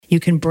You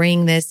can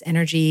bring this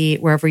energy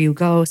wherever you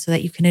go so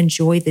that you can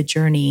enjoy the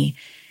journey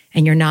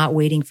and you're not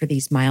waiting for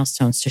these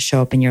milestones to show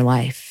up in your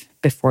life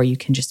before you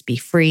can just be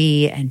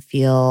free and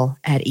feel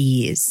at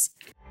ease.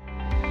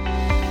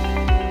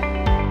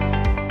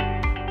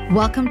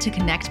 Welcome to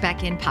Connect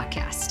Back In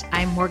podcast.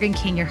 I'm Morgan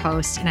King, your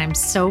host, and I'm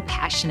so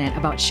passionate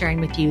about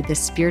sharing with you the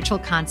spiritual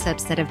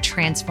concepts that have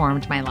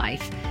transformed my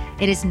life.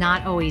 It is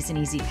not always an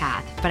easy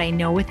path, but I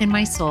know within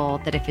my soul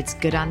that if it's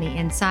good on the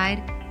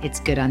inside, it's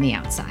good on the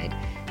outside.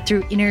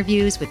 Through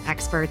interviews with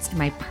experts and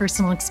my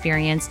personal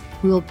experience,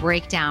 we will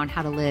break down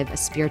how to live a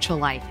spiritual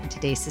life in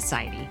today's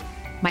society.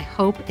 My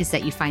hope is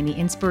that you find the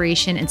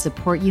inspiration and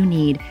support you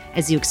need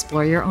as you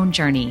explore your own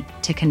journey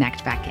to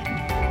connect back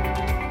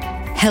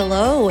in.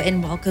 Hello,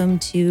 and welcome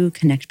to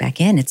Connect Back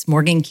In. It's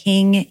Morgan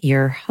King,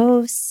 your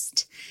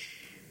host.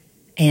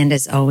 And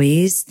as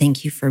always,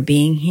 thank you for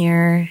being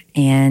here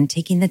and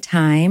taking the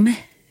time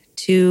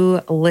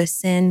to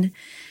listen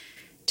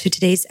to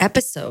today's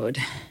episode.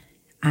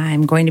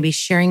 I'm going to be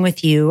sharing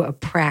with you a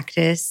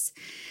practice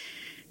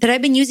that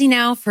I've been using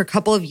now for a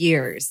couple of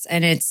years,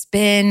 and it's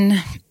been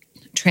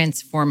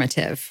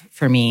transformative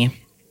for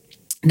me,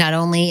 not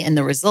only in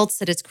the results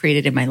that it's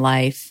created in my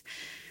life,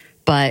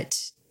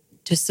 but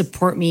to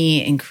support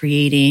me in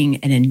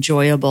creating an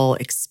enjoyable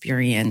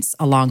experience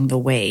along the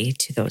way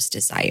to those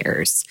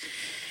desires.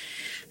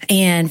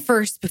 And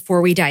first,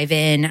 before we dive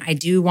in, I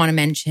do want to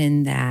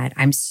mention that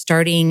I'm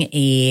starting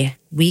a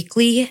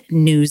weekly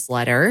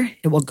newsletter.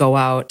 It will go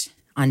out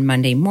on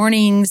Monday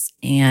mornings,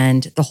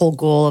 and the whole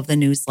goal of the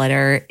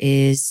newsletter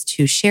is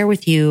to share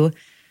with you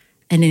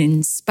an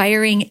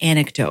inspiring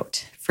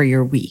anecdote for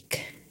your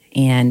week.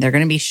 And they're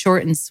going to be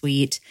short and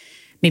sweet,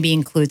 maybe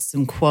include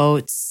some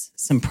quotes,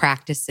 some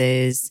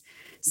practices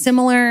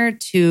similar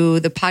to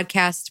the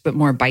podcast, but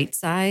more bite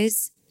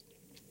size.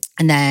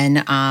 And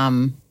then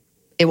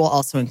it will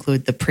also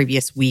include the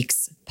previous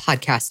week's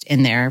podcast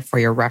in there for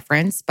your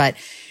reference. But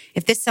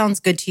if this sounds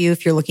good to you,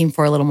 if you're looking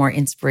for a little more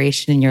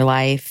inspiration in your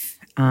life,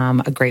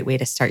 a great way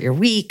to start your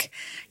week,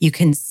 you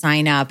can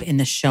sign up in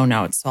the show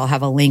notes. So I'll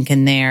have a link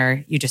in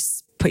there. You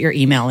just put your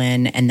email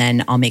in, and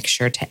then I'll make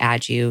sure to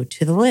add you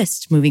to the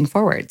list moving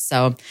forward.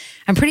 So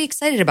I'm pretty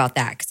excited about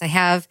that because I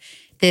have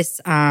this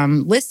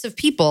list of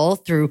people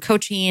through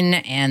coaching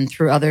and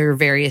through other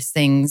various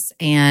things.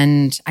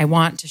 And I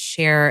want to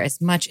share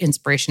as much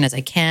inspiration as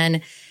I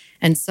can.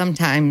 And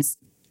sometimes,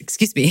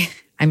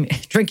 I'm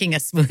drinking a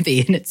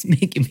smoothie and it's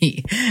making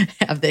me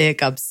have the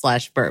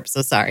hiccups/burp.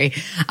 So sorry.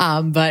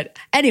 But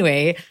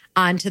anyway,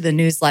 on to the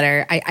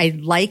newsletter. I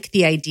like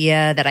the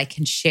idea that I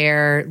can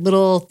share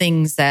little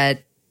things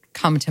that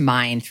come to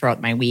mind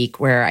throughout my week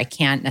where I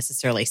can't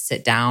necessarily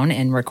sit down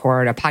and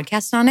record a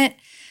podcast on it.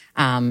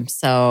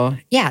 So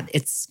yeah,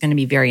 it's going to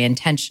be very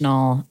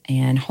intentional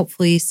and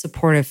hopefully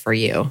supportive for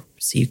you.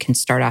 So you can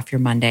start off your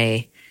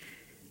Monday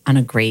on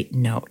a great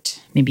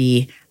note,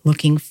 maybe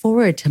looking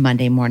forward to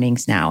Monday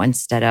mornings now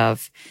instead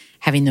of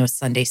having those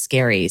Sunday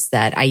scaries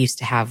that I used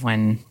to have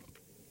when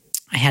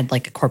I had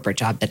like a corporate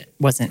job that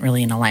wasn't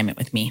really in alignment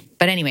with me.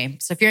 But anyway,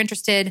 so if you're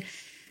interested,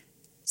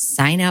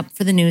 sign up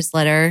for the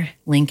newsletter,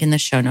 link in the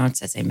show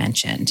notes, as I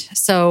mentioned.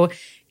 So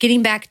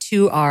getting back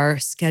to our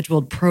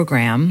scheduled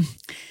program,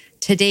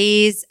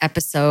 today's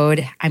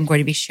episode, I'm going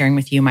to be sharing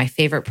with you my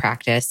favorite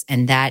practice,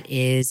 and that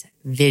is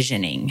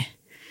visioning.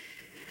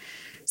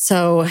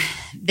 So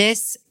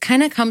this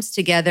kind of comes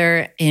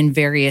together in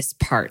various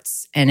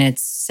parts, and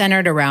it's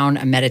centered around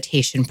a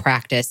meditation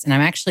practice. And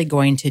I'm actually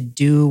going to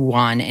do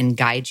one and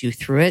guide you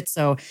through it.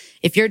 So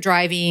if you're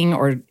driving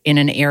or in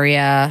an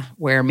area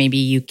where maybe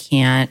you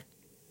can't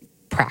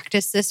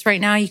practice this right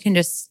now, you can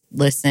just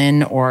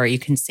listen, or you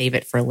can save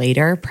it for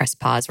later. Press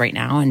pause right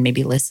now and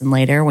maybe listen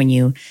later when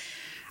you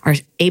are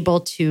able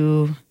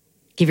to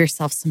give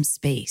yourself some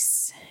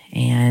space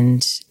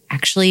and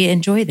actually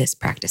enjoy this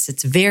practice.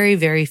 It's very,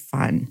 very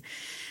fun.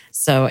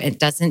 So it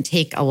doesn't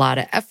take a lot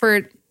of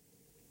effort.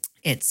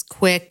 It's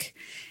quick.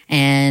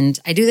 And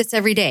I do this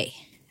every day.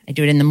 I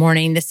do it in the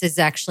morning. This is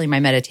actually my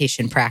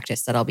meditation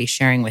practice that I'll be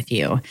sharing with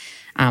you.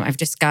 I've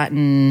just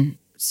gotten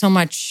so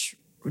much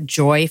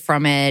joy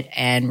from it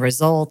and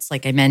results,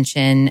 like I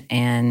mentioned.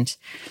 And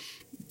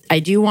I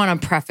do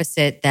want to preface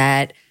it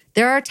that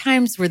there are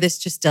times where this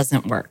just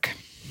doesn't work.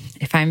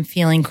 If I'm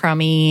feeling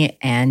crummy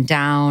and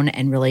down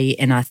and really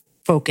in a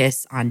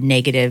focus on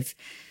negative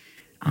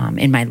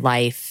in my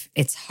life,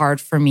 it's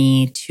hard for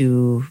me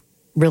to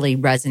really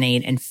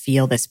resonate and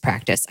feel this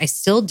practice. I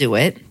still do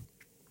it,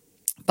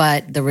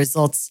 but the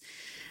results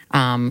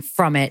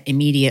from it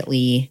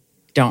immediately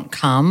don't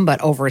come.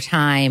 But over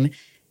time,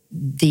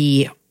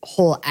 the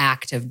whole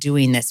act of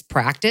doing this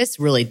practice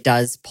really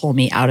does pull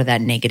me out of that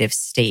negative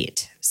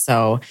state.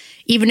 So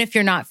even if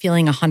you're not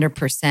feeling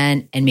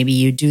 100% and maybe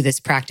you do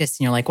this practice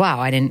and you're like, wow,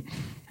 I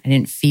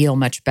didn't feel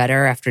much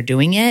better after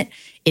doing it,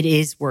 it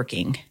is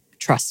working.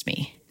 Trust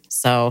me.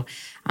 So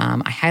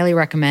I highly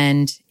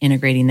recommend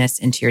integrating this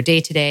into your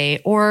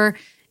day-to-day, or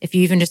if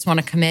you even just want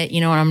to commit,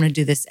 you know what, I'm going to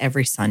do this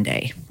every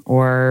Sunday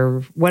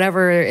or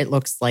whatever it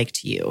looks like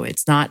to you.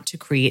 It's not to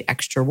create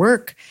extra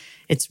work.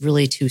 It's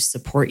really to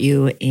support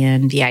you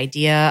in the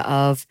idea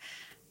of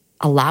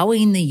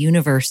allowing the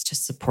universe to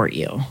support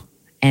you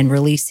and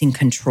releasing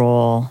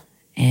control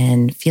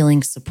and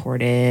feeling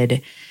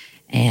supported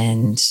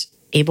and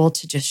able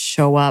to just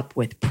show up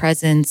with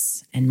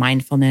presence and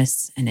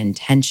mindfulness and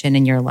intention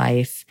in your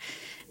life,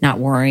 not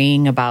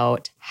worrying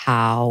about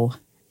how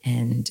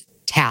and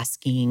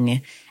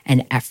tasking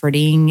and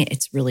efforting.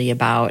 It's really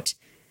about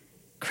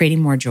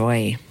creating more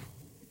joy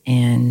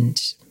and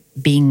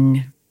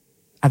being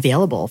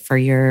available for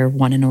your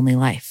one and only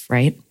life,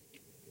 right?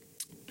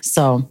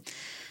 So,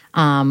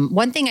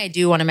 one thing I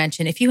do want to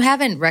mention, if you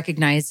haven't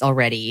recognized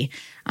already,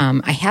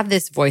 I have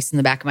this voice in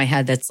the back of my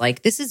head that's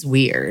like, this is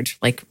weird.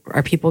 Like,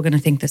 are people going to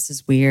think this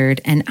is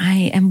weird? And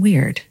I am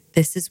weird.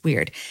 This is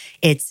weird.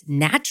 It's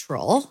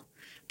natural,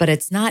 but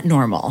it's not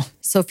normal.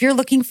 So if you're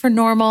looking for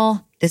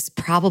normal, this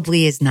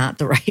probably is not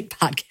the right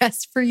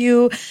podcast for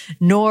you,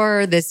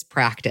 nor this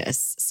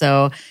practice.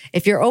 So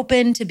if you're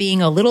open to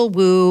being a little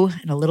woo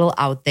and a little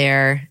out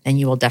there, then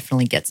you will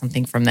definitely get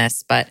something from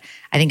this. But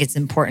I think it's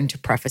important to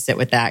preface it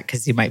with that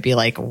because you might be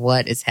like,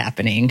 what is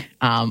happening?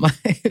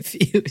 If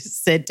you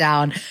sit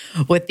down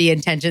with the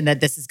intention that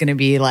this is going to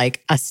be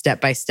like a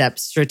step-by-step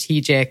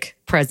strategic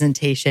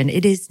presentation,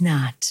 it is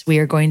not. We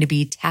are going to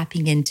be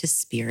tapping into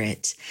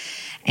spirit.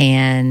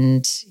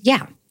 And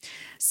yeah.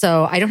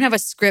 So I don't have a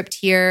script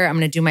here. I'm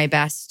going to do my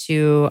best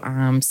to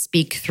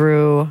speak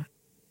through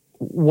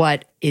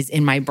what is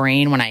in my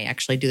brain when I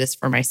actually do this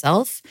for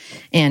myself.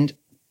 And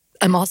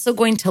I'm also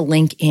going to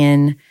link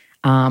in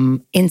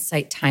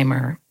Insight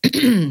Timer.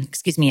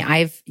 Excuse me.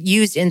 I've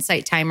used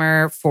Insight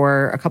Timer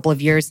for a couple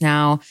of years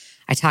now.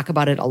 I talk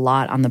about it a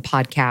lot on the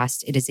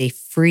podcast. It is a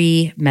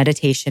free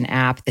meditation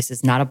app. This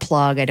is not a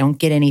plug. I don't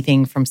get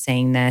anything from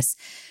saying this.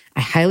 I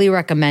highly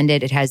recommend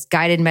it. It has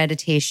guided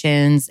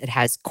meditations. It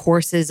has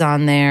courses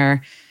on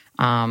there.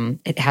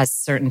 It has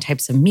certain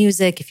types of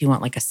music if you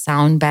want like a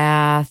sound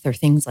bath or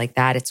things like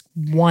that. It's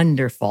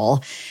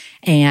wonderful.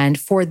 And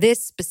for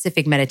this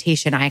specific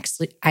meditation,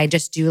 I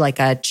just do like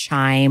a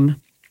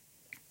chime.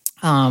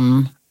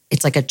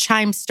 It's like a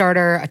chime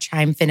starter, a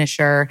chime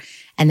finisher,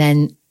 and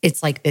then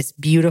it's like this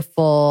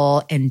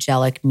beautiful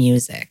angelic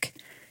music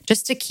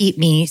just to keep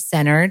me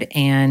centered.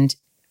 And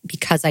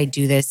because I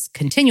do this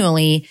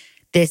continually,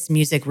 this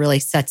music really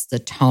sets the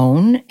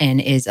tone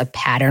and is a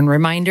pattern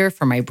reminder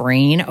for my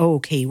brain. Oh,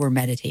 okay, we're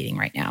meditating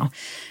right now.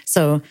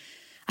 So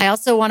I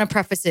also want to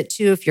preface it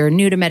too, if you're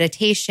new to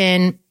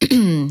meditation,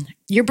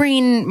 your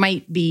brain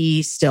might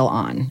be still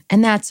on,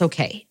 and that's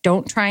okay.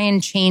 Don't try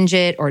and change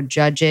it or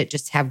judge it.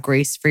 Just have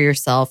grace for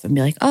yourself and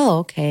be like, oh,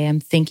 okay, I'm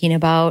thinking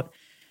about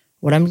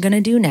what I'm going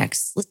to do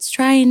next. Let's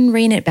try and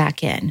rein it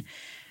back in.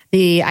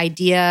 The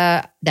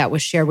idea that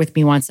was shared with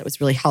me once that was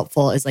really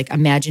helpful is like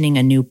imagining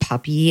a new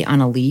puppy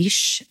on a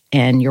leash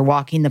and you're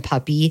walking the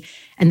puppy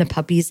and the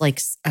puppy's like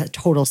a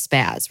total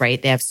spaz,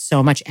 right? They have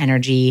so much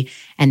energy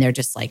and they're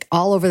just like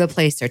all over the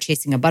place. They're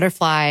chasing a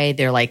butterfly.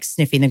 They're like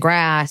sniffing the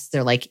grass.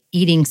 They're like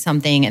eating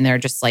something and they're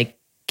just like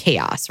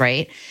chaos,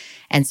 right?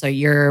 And so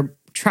you're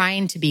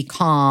trying to be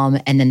calm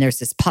and then there's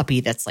this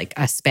puppy that's like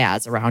a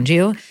spaz around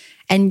you.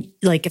 And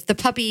like if the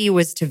puppy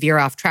was to veer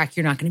off track,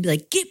 you're not going to be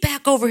like, get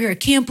back over here. I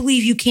can't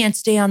believe you can't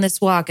stay on this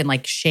walk and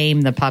like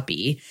shame the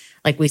puppy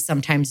like we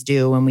sometimes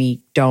do when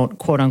we don't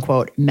quote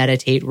unquote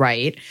meditate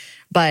right.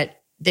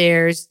 But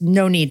there's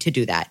no need to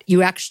do that.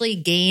 You actually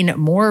gain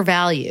more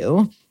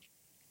value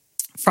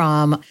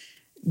from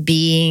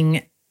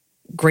being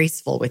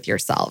graceful with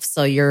yourself.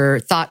 So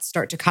your thoughts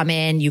start to come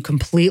in, you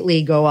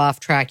completely go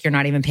off track. You're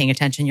not even paying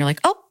attention. You're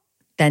like, oh,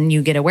 then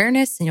you get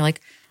awareness and you're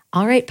like,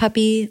 all right,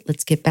 puppy,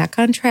 let's get back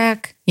on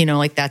track. You know,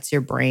 like that's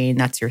your brain,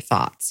 that's your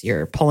thoughts.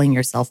 You're pulling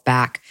yourself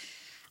back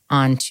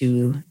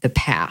onto the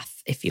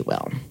path, if you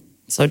will.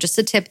 So just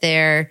a tip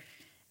there,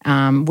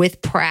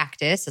 with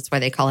practice, that's why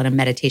they call it a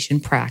meditation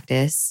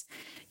practice,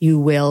 you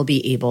will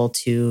be able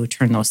to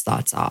turn those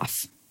thoughts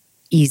off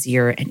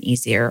easier and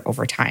easier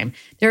over time.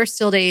 There are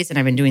still days, and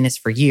I've been doing this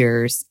for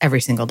years,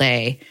 every single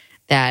day,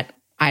 that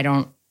I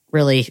don't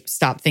really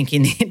stop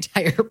thinking the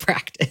entire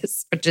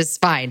practice, which is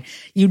fine.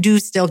 You do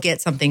still get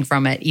something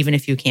from it, even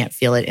if you can't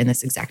feel it in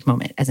this exact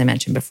moment, as I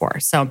mentioned before.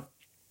 So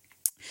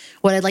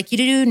what I'd like you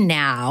to do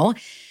now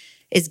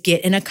is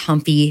get in a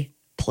comfy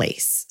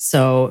place.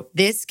 So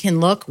this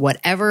can look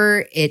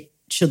whatever it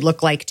should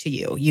look like to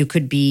you. You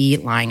could be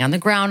lying on the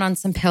ground on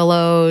some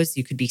pillows.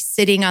 You could be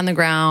sitting on the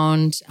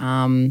ground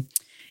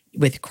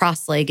with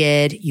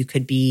cross-legged. You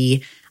could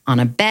be on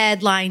a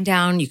bed lying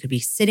down. You could be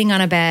sitting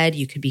on a bed.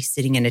 You could be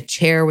sitting in a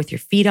chair with your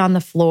feet on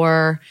the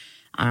floor.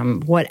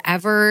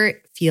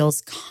 Whatever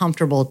feels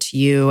comfortable to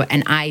you.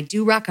 And I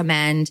do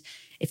recommend,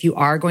 if you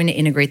are going to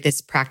integrate this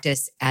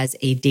practice as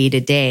a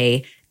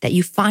day-to-day, that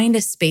you find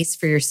a space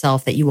for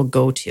yourself that you will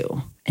go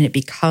to and it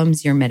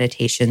becomes your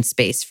meditation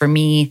space. For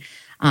me,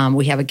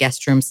 we have a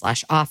guest room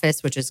 /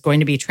 office, which is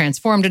going to be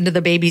transformed into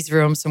the baby's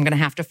room. So I'm going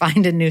to have to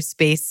find a new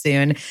space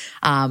soon.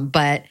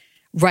 But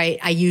right?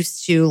 I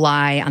used to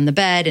lie on the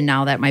bed, and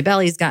now that my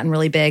belly's gotten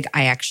really big,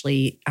 I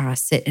actually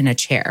sit in a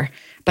chair.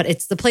 But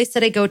it's the place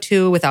that I go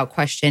to without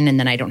question, and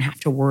then I don't have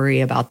to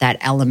worry about that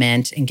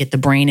element and get the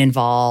brain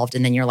involved.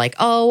 And then you're like,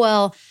 oh,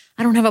 well,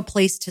 I don't have a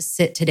place to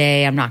sit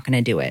today. I'm not going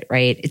to do it,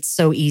 right? It's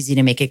so easy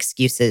to make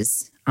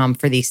excuses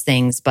for these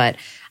things. But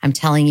I'm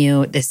telling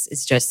you, this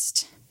is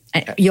just,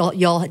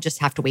 you'll just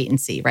have to wait and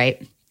see,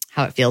 right?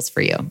 How it feels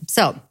for you.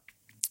 So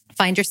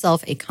find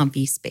yourself a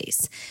comfy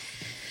space.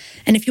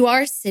 And if you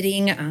are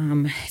sitting,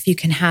 if you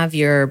can have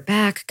your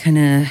back kind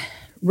of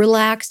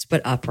relaxed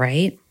but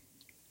upright,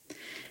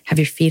 have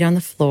your feet on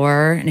the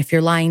floor. And if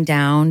you're lying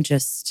down,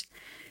 just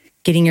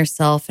getting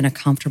yourself in a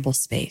comfortable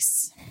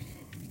space.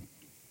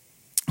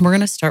 We're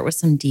going to start with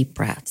some deep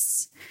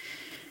breaths.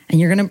 And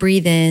you're going to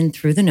breathe in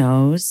through the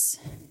nose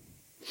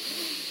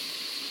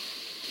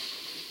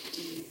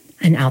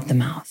and out the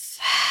mouth.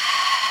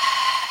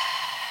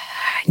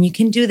 And you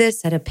can do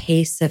this at a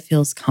pace that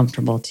feels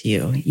comfortable to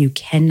you. You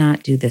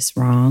cannot do this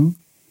wrong.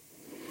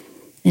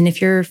 And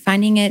if you're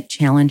finding it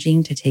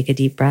challenging to take a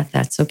deep breath,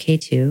 that's okay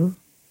too.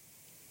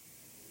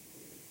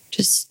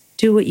 Just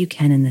do what you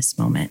can in this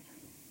moment.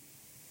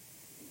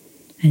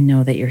 And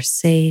know that you're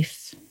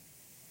safe.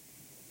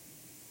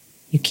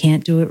 You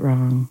can't do it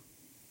wrong.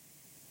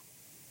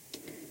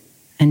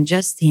 And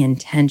just the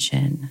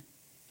intention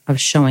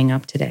of showing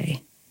up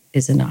today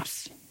is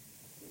enough.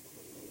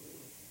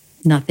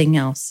 Nothing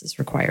else is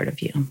required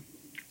of you.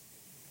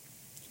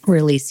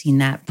 Releasing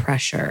that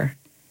pressure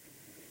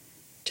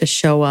to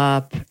show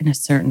up in a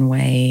certain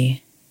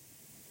way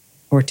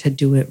or to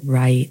do it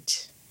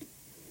right.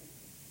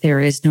 There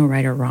is no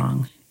right or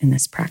wrong in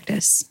this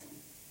practice.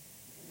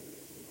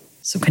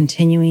 So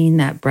continuing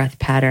that breath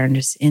pattern,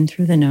 just in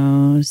through the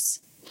nose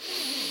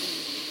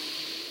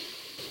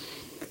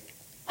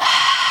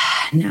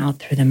and out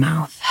through the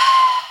mouth.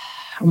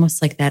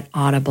 Almost like that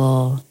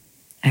audible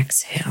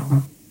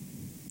exhale.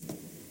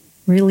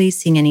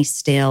 Releasing any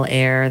stale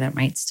air that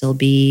might still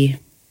be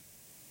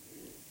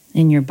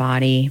in your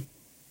body.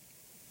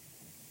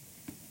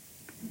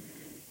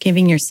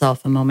 Giving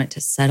yourself a moment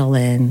to settle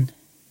in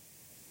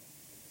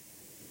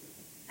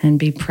and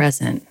be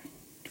present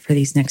for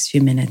these next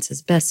few minutes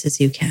as best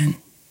as you can.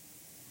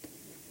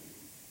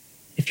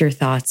 If your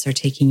thoughts are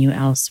taking you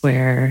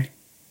elsewhere,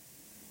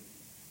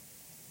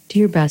 do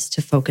your best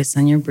to focus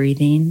on your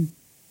breathing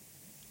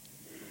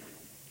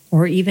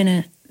or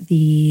even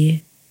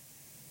the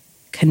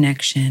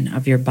connection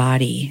of your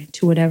body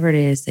to whatever it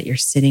is that you're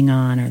sitting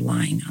on or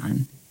lying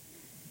on.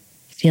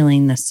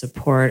 Feeling the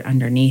support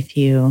underneath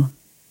you,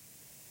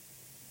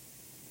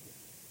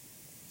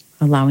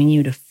 allowing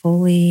you to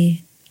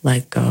fully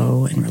let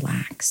go and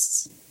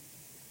relax.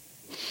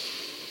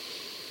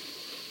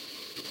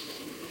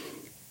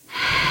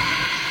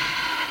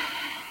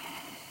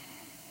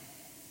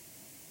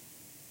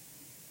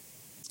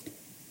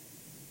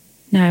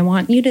 Now, I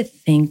want you to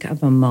think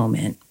of a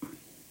moment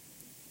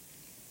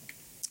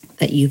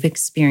that you've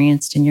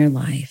experienced in your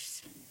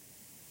life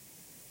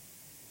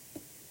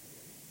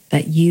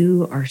that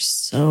you are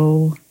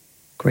so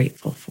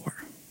grateful for.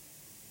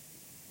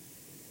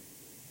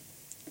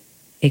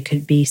 It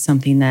could be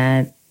something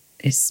that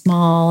is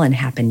small and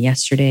happened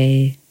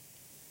yesterday,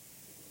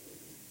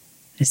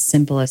 as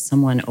simple as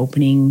someone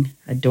opening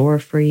a door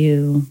for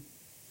you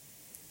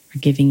or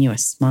giving you a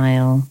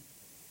smile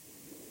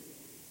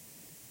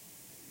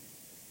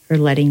or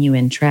letting you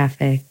in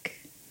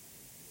traffic.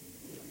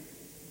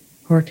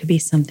 Or it could be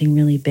something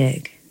really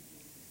big,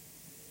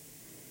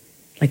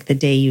 like the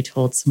day you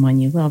told someone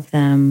you love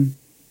them,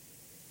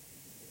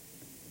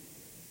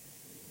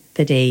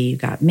 the day you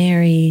got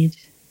married,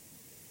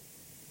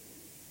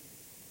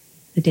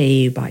 the day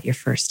you bought your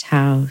first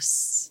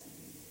house,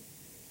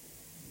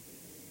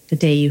 the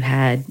day you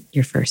had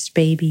your first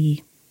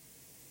baby,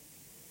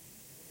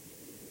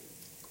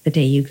 the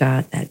day you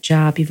got that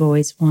job you've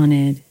always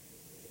wanted,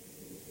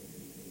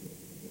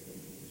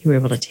 you were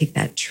able to take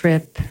that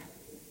trip,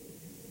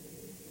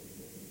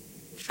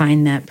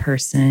 find that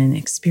person,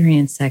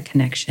 experience that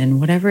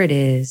connection, whatever it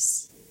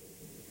is,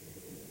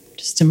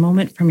 just a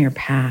moment from your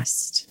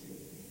past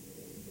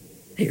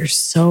that you're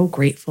so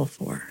grateful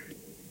for.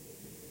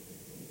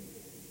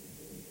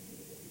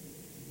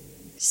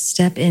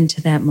 Step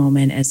into that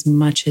moment as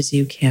much as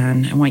you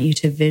can. I want you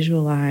to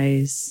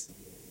visualize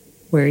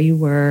where you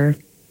were,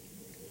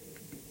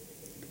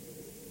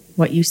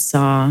 what you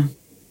saw,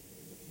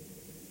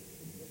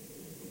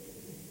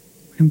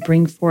 and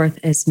bring forth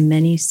as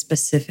many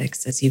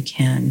specifics as you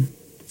can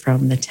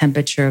from the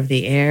temperature of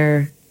the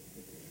air,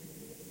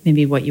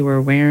 maybe what you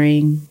were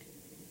wearing,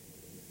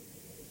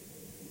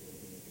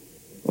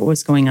 what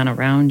was going on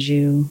around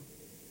you,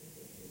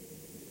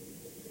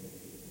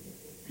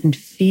 and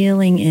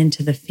feeling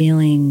into the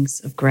feelings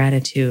of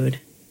gratitude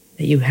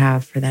that you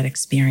have for that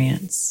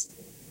experience.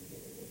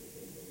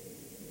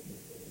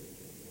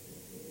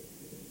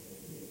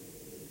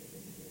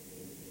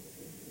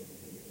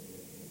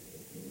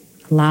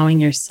 Allowing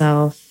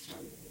yourself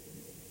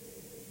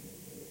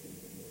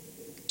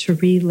to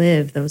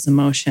relive those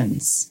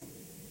emotions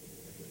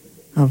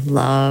of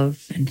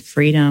love and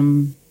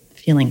freedom,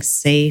 feeling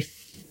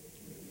safe,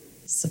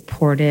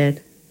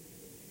 supported,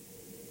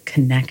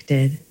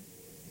 connected,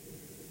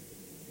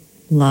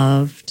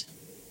 loved,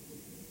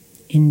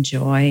 in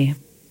joy.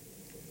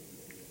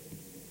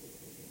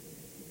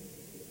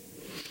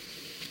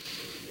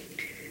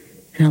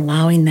 And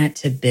allowing that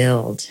to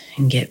build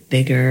and get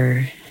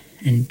bigger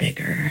and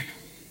bigger.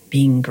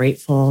 Being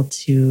grateful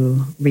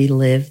to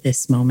relive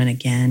this moment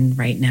again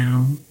right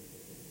now.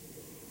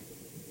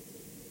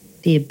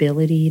 The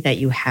ability that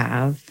you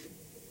have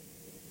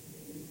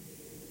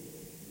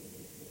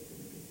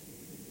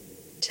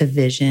to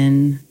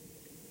vision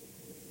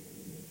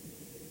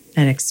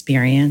that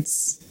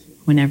experience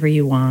whenever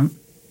you want.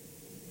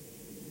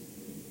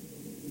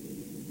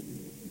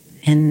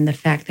 And the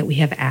fact that we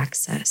have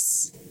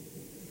access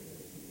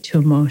to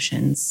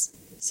emotions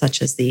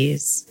such as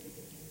these.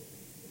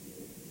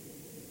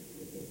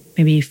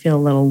 Maybe you feel a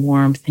little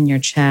warmth in your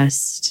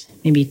chest.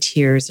 Maybe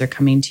tears are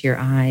coming to your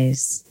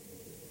eyes.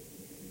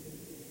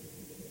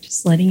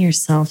 Just letting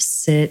yourself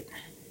sit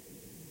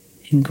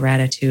in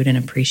gratitude and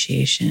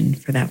appreciation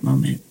for that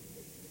moment.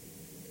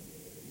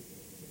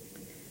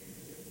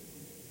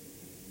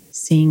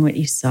 Seeing what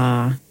you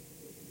saw,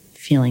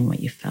 feeling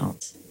what you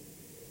felt.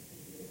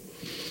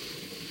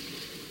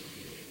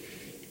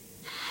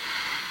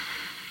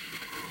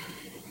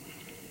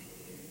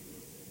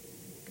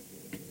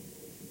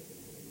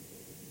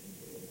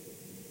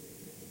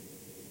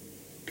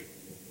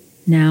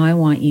 Now I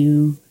want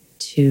you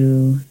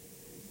to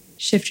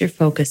shift your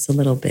focus a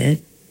little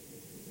bit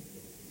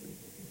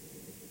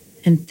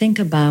and think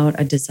about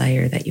a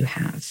desire that you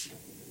have.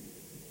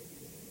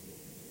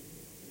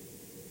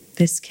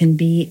 This can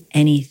be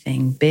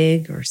anything,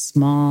 big or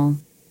small.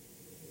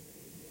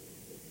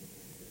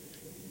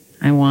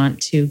 I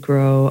want to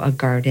grow a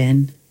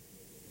garden.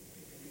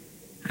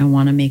 I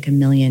want to make $1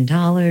 million.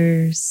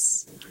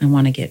 I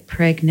want to get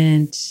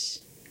pregnant.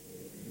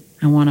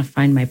 I want to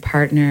find my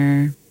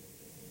partner.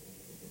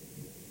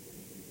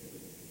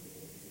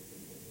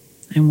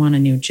 I want a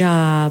new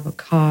job, a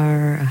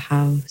car, a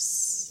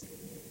house.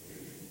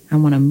 I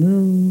want to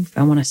move.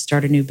 I want to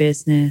start a new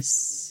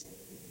business.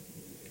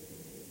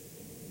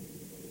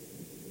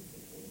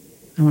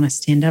 I want to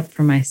stand up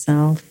for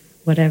myself,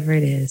 whatever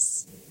it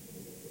is.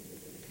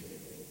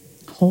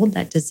 Hold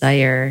that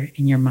desire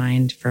in your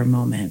mind for a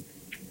moment.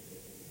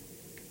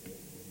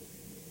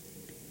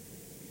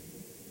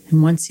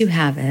 And once you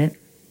have it,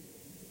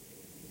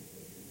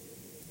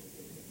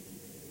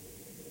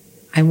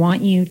 I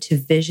want you to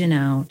vision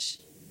out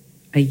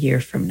a year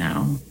from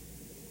now.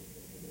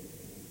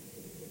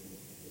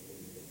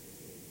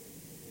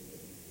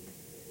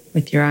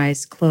 With your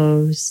eyes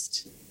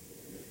closed,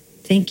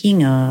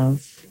 thinking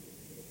of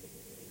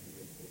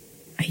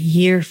a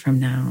year from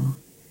now,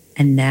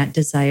 and that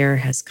desire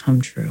has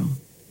come true.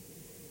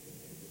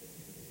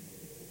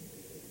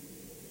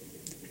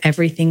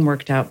 Everything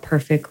worked out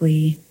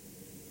perfectly.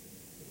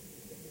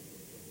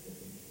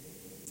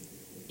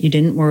 You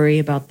didn't worry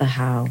about the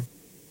how.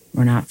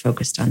 We're not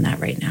focused on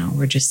that right now.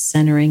 We're just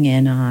centering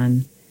in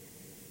on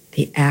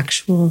the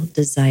actual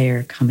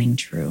desire coming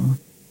true.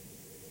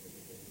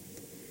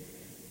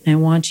 And I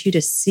want you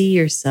to see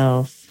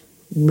yourself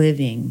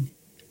living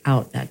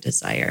out that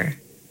desire.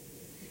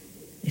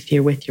 If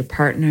you're with your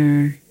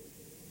partner,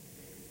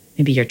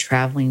 maybe you're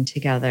traveling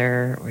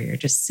together, or you're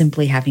just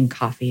simply having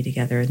coffee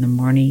together in the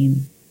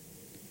morning.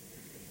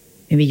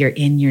 Maybe you're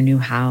in your new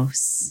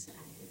house.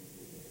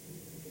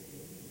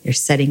 You're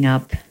setting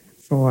up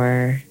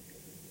for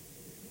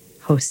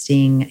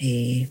hosting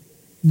a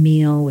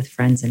meal with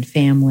friends and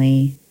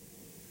family.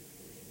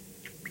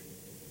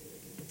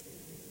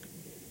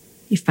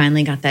 You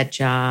finally got that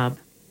job.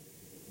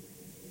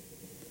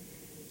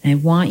 And I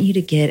want you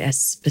to get as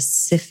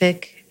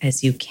specific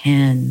as you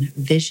can,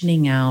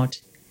 visioning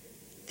out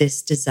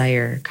this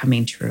desire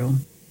coming true.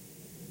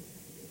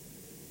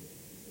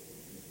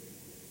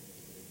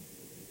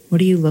 What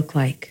do you look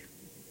like?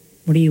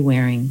 What are you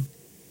wearing?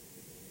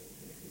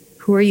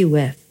 Who are you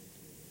with?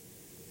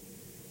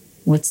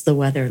 What's the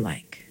weather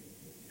like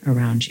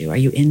around you? Are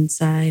you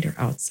inside or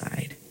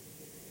outside?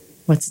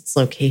 What's its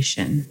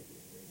location?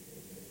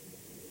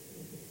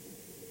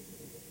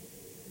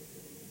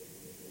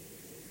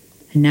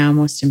 And now,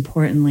 most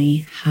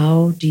importantly,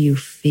 how do you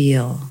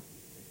feel?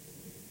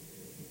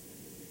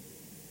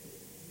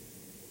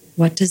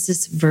 What does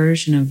this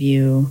version of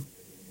you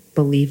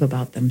believe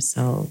about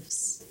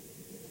themselves?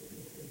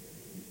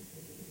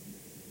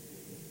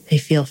 They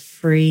feel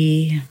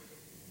free,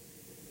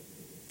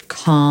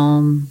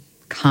 calm,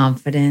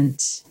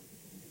 confident,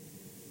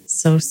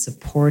 so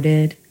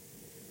supported,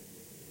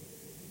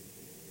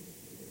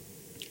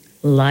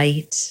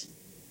 light,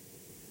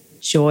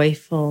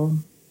 joyful,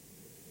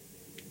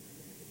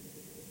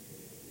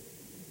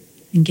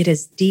 and get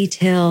as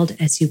detailed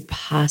as you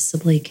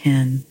possibly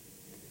can.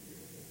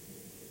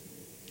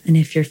 And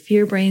if your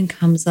fear brain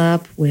comes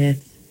up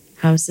with,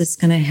 how's this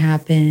going to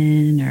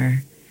happen?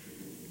 Or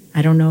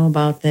I don't know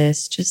about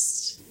this,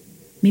 just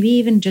maybe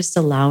even just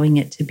allowing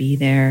it to be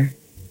there.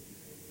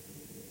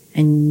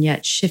 and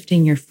yet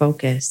shifting your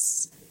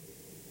focus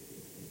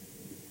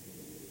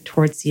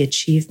towards the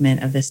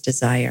achievement of this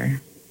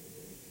desire.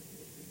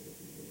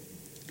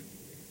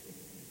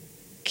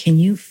 Can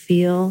you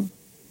feel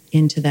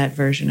into that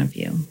version of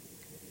you?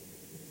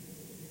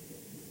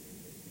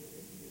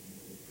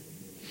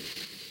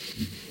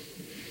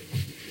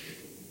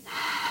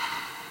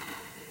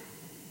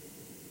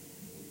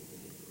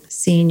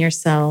 Seeing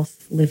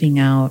yourself living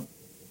out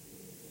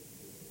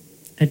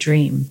a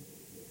dream.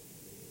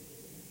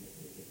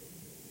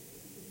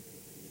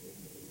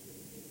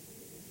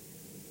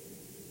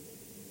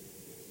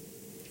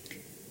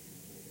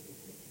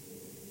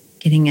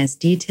 Getting as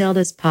detailed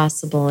as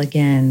possible,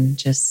 again,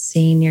 just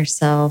seeing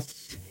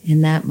yourself in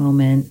that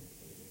moment.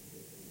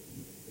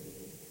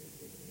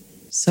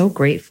 So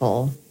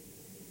grateful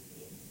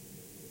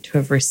to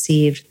have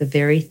received the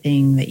very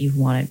thing that you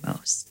wanted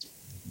most.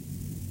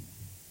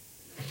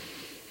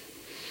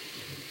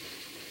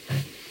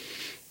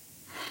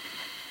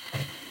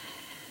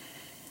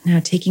 Now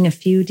taking a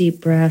few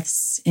deep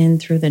breaths in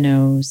through the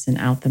nose and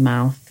out the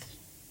mouth.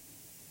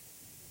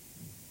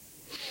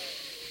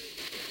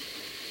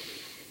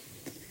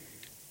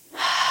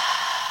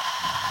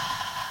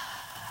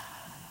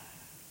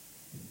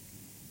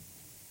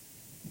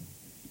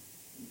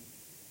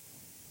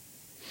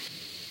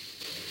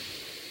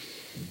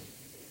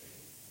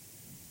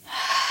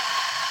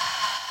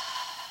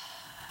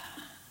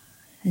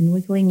 And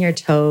wiggling your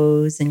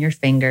toes and your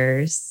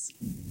fingers.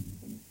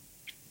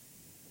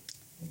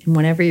 And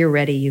whenever you're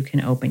ready, you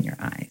can open your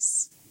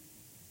eyes.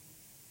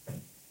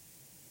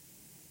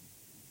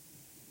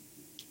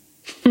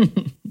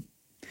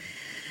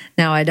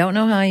 Now, I don't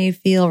know how you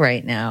feel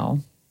right now,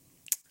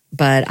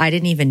 but I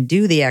didn't even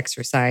do the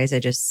exercise. I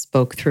just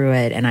spoke through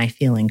it and I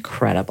feel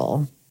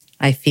incredible.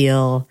 I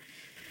feel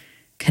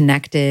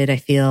connected. I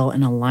feel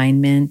in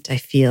alignment. I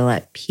feel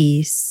at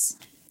peace.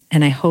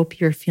 And I hope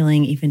you're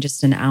feeling even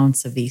just an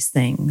ounce of these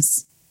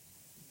things.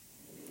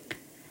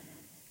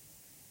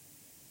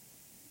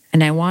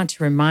 And I want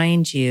to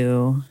remind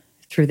you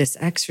through this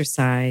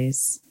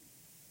exercise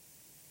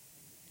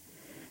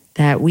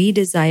that we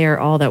desire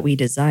all that we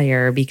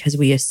desire because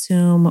we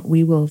assume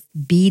we will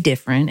be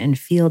different and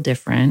feel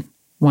different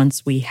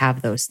once we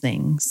have those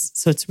things.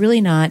 So it's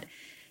really not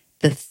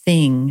the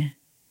thing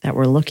that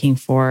we're looking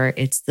for.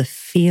 It's the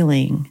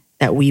feeling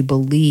that we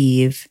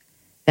believe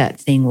that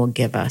thing will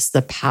give us,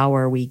 the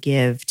power we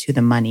give to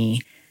the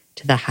money,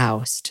 to the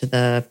house, to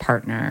the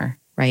partner,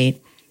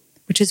 right?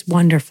 Which is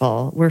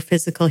wonderful. We're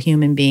physical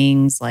human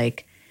beings.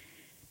 Like,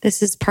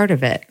 this is part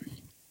of it.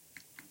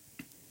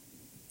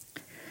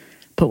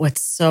 But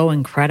what's so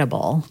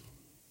incredible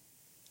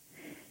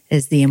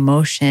is the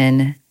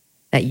emotion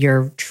that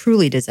you're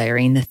truly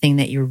desiring, the thing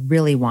that you're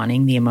really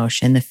wanting, the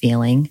emotion, the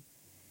feeling.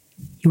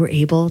 You were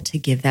able to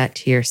give that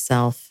to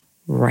yourself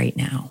right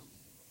now.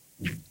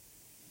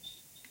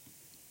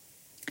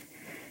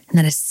 And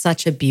that is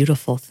such a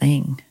beautiful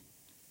thing.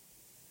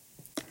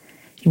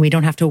 We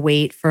don't have to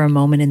wait for a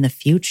moment in the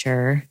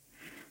future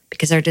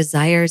because our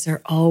desires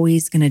are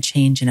always going to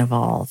change and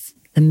evolve.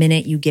 The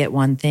minute you get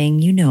one thing,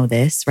 you know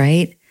this,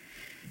 right?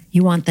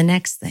 You want the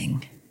next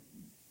thing.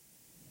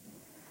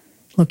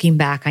 Looking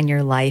back on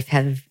your life,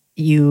 have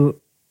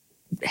you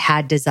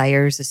had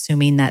desires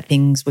assuming that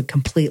things would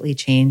completely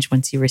change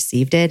once you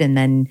received it, and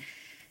then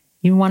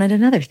you wanted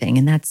another thing?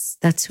 And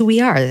that's who we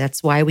are.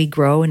 That's why we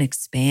grow and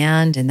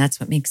expand, and that's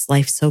what makes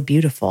life so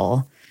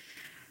beautiful.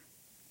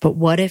 But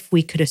what if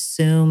we could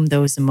assume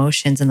those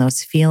emotions and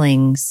those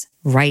feelings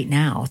right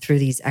now through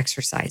these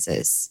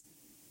exercises?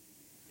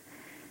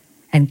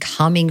 And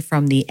coming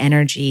from the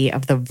energy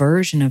of the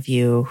version of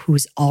you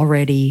who's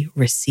already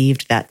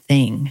received that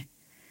thing.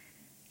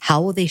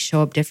 How will they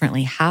show up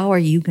differently? How are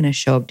you going to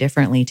show up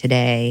differently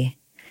today,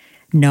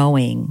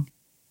 knowing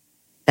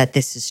that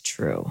this is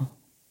true?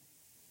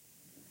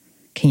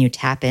 Can you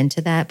tap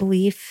into that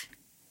belief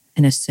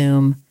and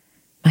assume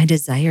my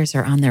desires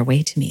are on their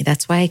way to me?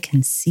 That's why I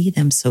can see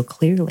them so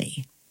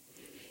clearly.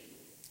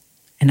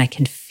 And I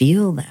can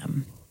feel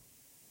them.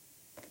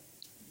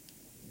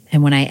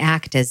 And when I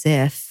act as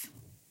if,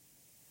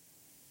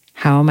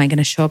 how am I going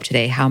to show up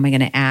today? How am I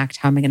going to act?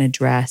 How am I going to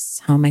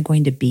dress? How am I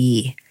going to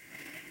be?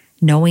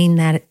 Knowing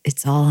that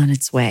it's all on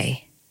its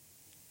way.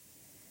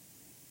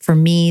 For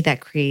me,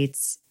 that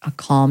creates a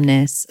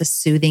calmness, a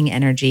soothing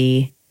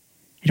energy.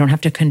 I don't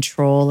have to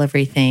control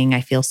everything.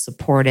 I feel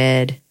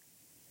supported.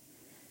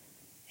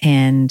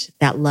 And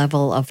that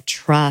level of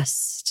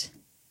trust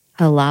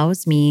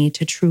allows me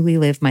to truly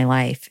live my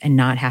life and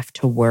not have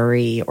to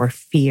worry or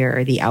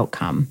fear the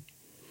outcome.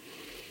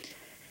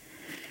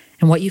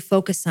 And what you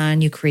focus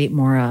on, you create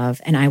more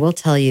of. And I will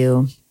tell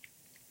you,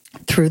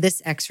 through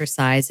this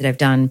exercise that I've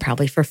done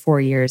probably for 4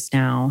 years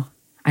now,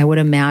 I would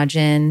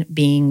imagine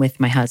being with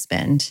my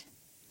husband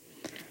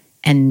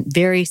and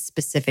very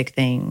specific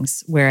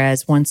things.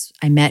 Whereas once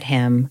I met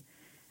him,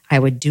 I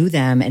would do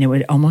them and it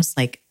would almost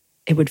like,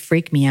 it would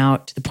freak me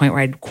out to the point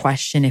where I'd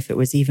question if it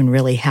was even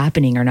really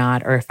happening or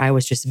not, or if I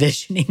was just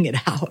visioning it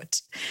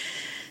out.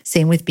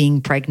 Same with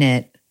being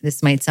pregnant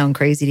This might sound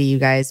crazy to you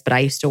guys, but I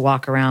used to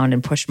walk around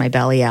and push my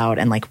belly out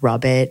and like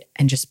rub it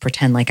and just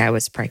pretend like I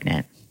was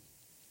pregnant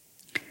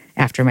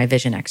after my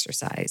vision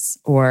exercise.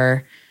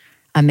 Or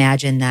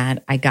imagine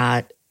that I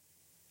got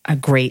a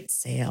great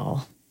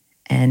sale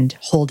and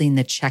holding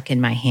the check in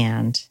my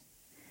hand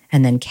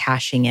and then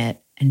cashing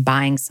it and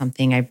buying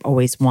something I've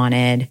always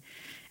wanted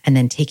and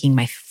then taking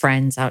my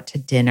friends out to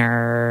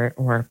dinner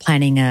or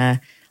planning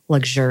a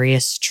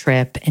luxurious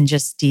trip and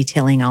just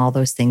detailing all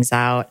those things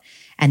out.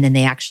 And then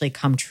they actually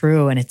come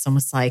true. And it's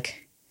almost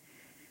like,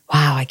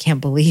 wow, I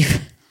can't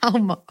believe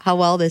how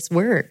well this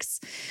works.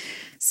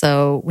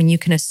 So when you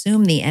can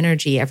assume the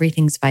energy,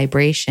 everything's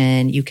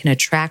vibration, you can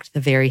attract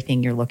the very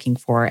thing you're looking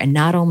for. And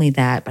not only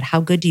that, but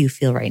how good do you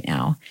feel right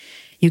now?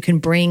 You can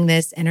bring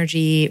this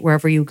energy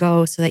wherever you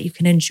go so that you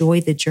can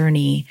enjoy the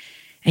journey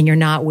and you're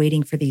not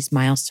waiting for these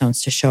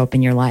milestones to show up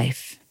in your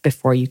life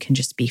before you can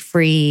just be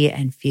free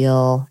and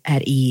feel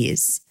at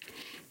ease.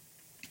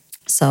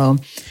 So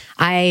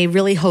I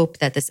really hope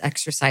that this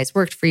exercise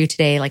worked for you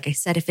today. Like I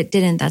said, if it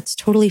didn't, that's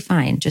totally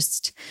fine.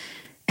 Just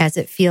as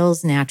it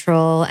feels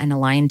natural and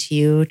aligned to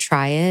you,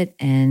 try it.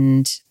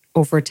 And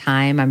over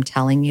time, I'm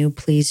telling you,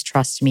 please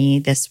trust me,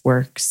 this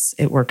works.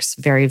 It works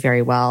very,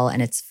 very well.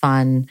 And it's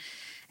fun.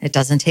 It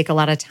doesn't take a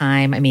lot of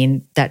time. I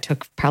mean, that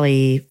took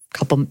probably a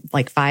couple,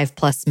 like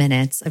 5+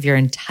 minutes of your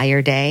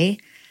entire day.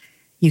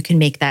 You can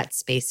make that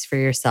space for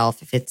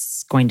yourself if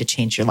it's going to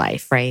change your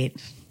life, right?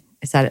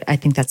 I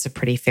think that's a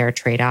pretty fair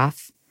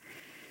trade-off.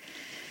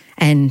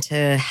 And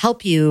to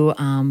help you,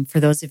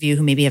 for those of you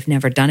who maybe have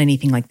never done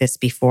anything like this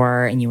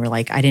before and you were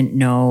like, I didn't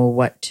know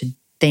what to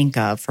think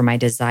of for my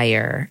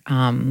desire,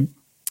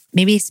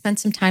 maybe spend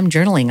some time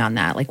journaling on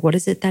that. Like, what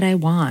is it that I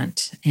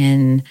want?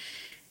 And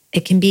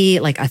it can be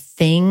like a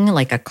thing,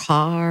 like a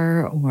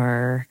car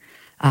or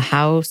a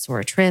house or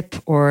a trip,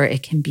 or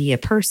it can be a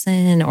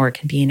person, or it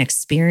can be an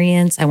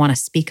experience. I want to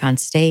speak on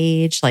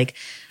stage, like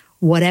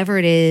whatever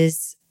it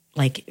is,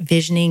 like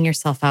visioning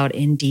yourself out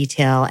in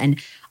detail. And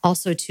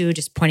also too,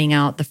 just pointing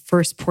out the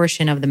first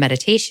portion of the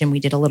meditation, we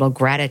did a little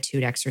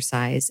gratitude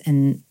exercise,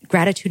 and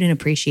gratitude and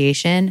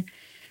appreciation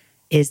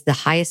is the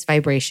highest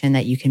vibration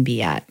that you can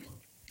be at.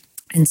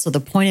 And so the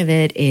point of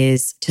it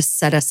is to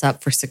set us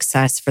up for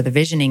success for the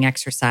visioning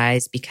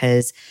exercise,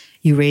 because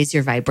you raise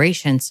your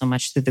vibration so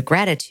much through the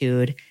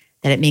gratitude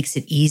that it makes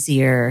it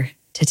easier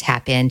to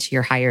tap into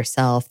your higher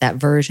self, that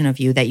version of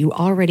you that you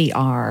already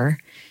are,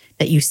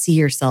 that you see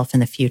yourself in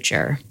the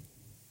future.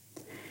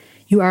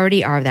 You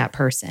already are that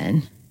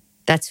person.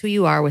 That's who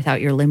you are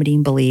without your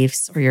limiting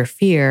beliefs or your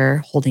fear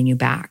holding you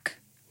back.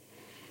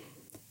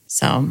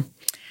 So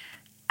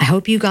I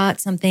hope you got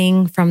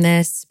something from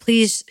this.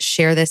 Please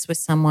share this with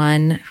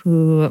someone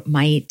who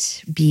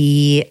might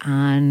be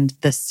on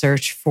the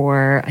search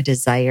for a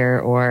desire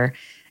or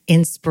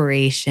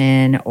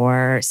inspiration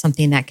or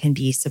something that can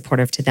be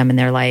supportive to them in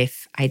their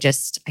life. I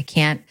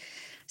can't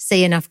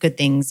say enough good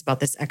things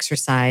about this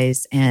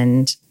exercise,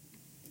 and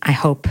I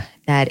hope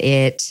that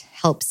it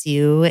helps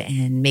you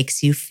and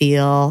makes you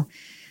feel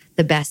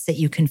the best that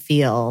you can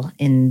feel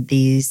in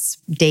these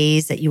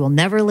days that you will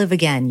never live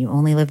again. You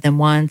only live them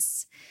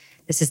once.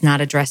 This is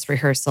not a dress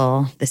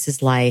rehearsal. This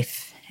is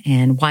life.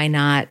 And why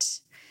not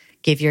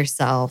give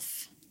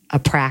yourself a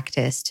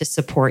practice to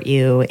support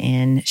you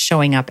in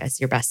showing up as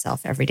your best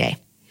self every day?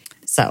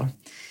 So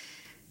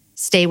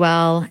stay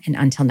well, and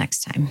until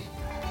next time.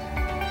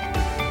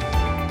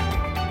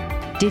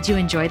 Did you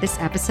enjoy this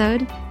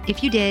episode?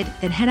 If you did,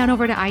 then head on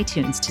over to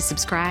iTunes to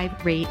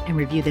subscribe, rate, and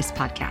review this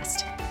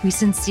podcast. We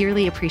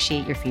sincerely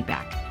appreciate your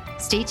feedback.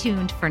 Stay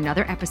tuned for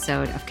another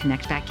episode of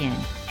Connect Back In,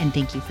 and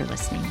thank you for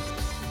listening.